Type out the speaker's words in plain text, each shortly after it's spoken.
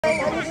He's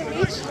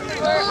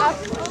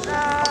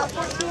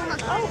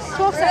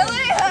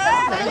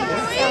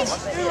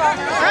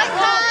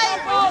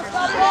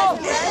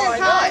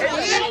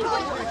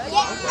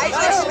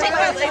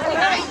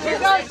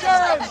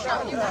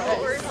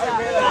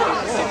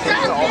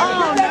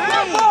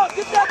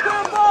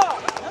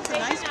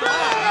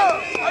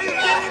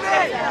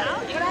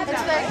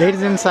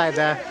inside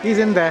there. He's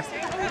in there.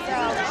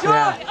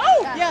 Yeah.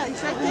 Oh! Yeah,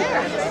 he's right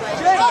there.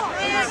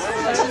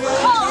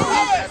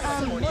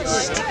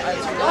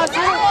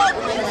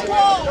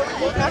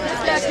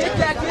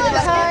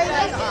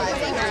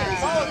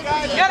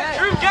 Get it,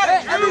 Drew, get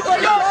it! Drew, go!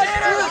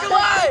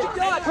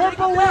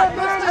 Purple win,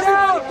 man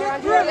down!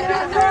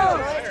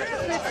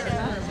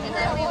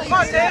 Come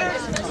on, Tanner!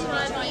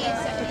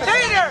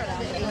 Tanner!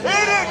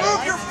 Tanner,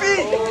 move your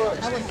feet!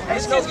 Hey,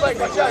 Snow's leg,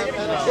 watch out.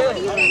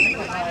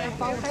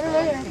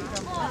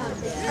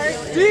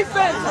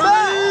 Defense!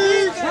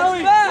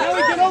 Kelly,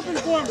 get open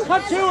for him.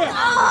 Cut to it.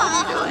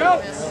 Go.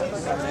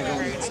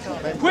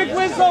 Quick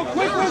whistle,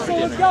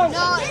 let's go.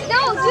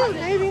 No, dude.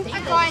 Maybe.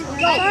 I'm fine.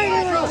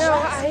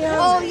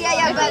 Oh,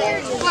 yeah,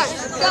 better. Come on, go.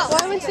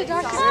 Well, I went to the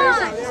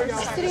doctor's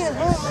sitting at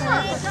home.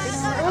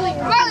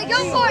 Riley, go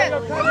for it.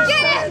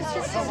 Get it.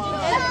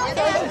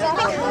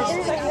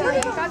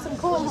 Got some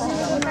cold.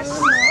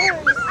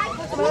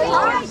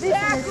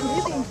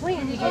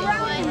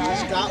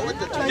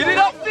 Get it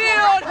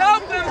upfield!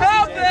 Help him!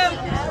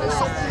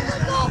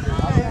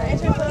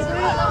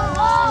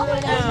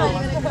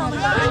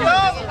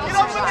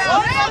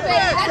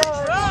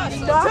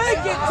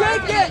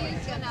 Take it!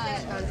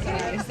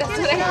 That's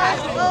what I had.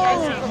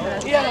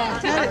 Yeah.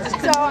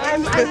 So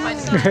I'm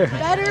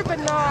better, but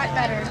not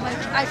better. Like,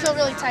 I feel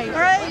really tight.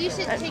 Well, you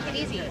should take it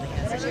easy.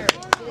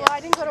 Well, I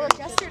didn't go to work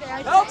yesterday.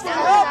 I texted him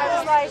and I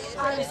was like,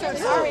 I'm so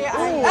sorry.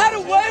 Out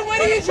of way! Way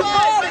to use your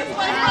body!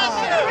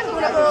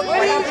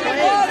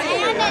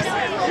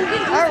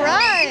 All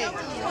right.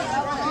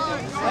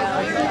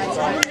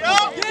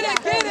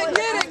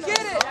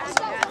 Get it!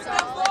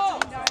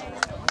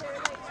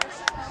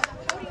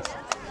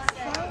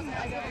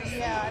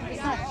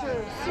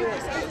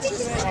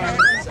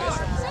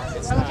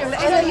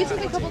 And then you took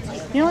a couple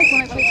teams. You know, like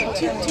when I played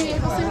two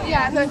Abelson?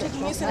 Yeah, and then I'm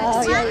taking Houston.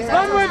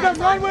 Run with them,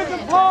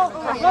 Paul!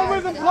 Run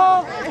with them,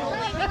 Paul! Watch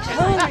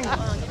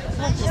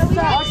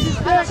your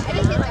stick!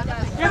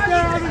 Get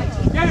there, Evan!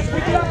 Get it!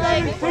 Pick it up,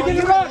 Evan! Take it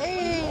and run!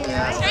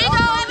 There you go,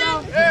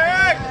 Evan!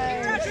 Hey!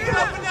 Get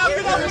up and down!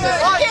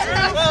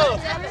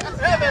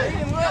 Evan!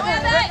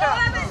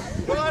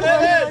 Come on,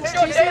 Evan!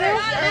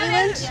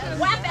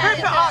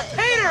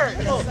 Tater!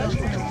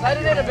 Let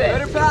it in a bit.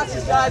 Better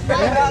passes, guys.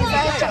 Better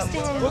passes. Off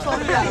the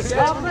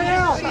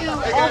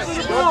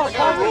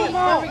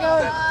ball.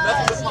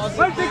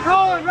 Right to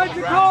Colin. Right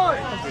to Colin.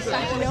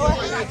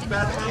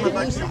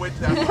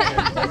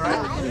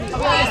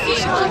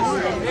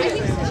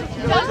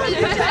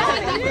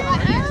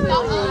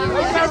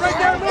 Right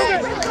there.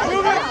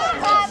 Move it.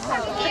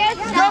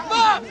 Jump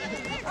up.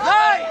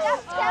 Nice.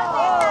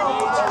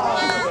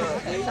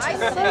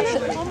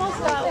 Almost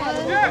got one.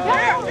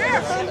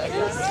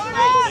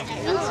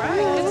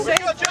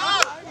 Good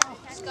job.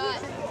 Scott.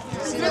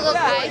 This is a little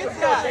high.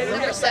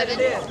 Number 7.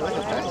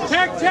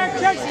 Check stick.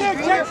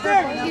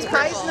 He's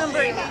prize number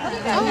 8.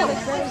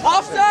 Oh.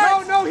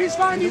 Offside. No, he's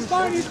fine. Check it out,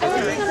 we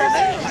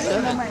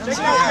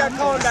got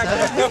Colin back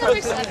there.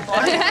 Number 7.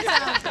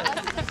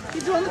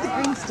 He's the one with the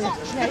green stick.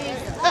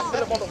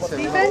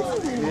 Defense?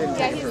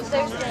 Yeah, he's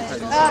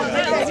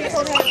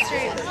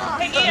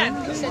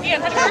there's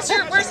Ian,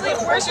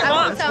 where's your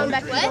mom?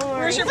 back what?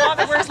 Where's your mom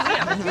and where's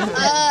Liam?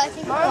 I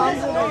think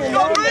mom's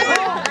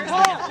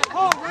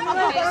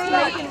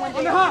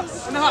On the hop.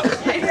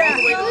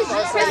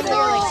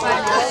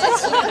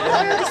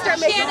 Start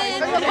making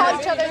we'll call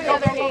each other the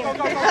other name.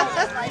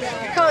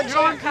 Call it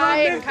John Kai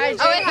and Kai J.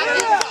 Oh, it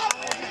happens.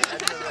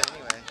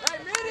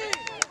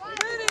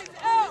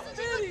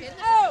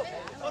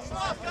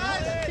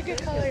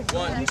 Good color.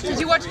 Did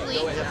you watch Glee?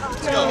 Oh,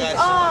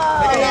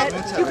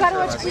 you gotta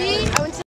watch Glee? I went to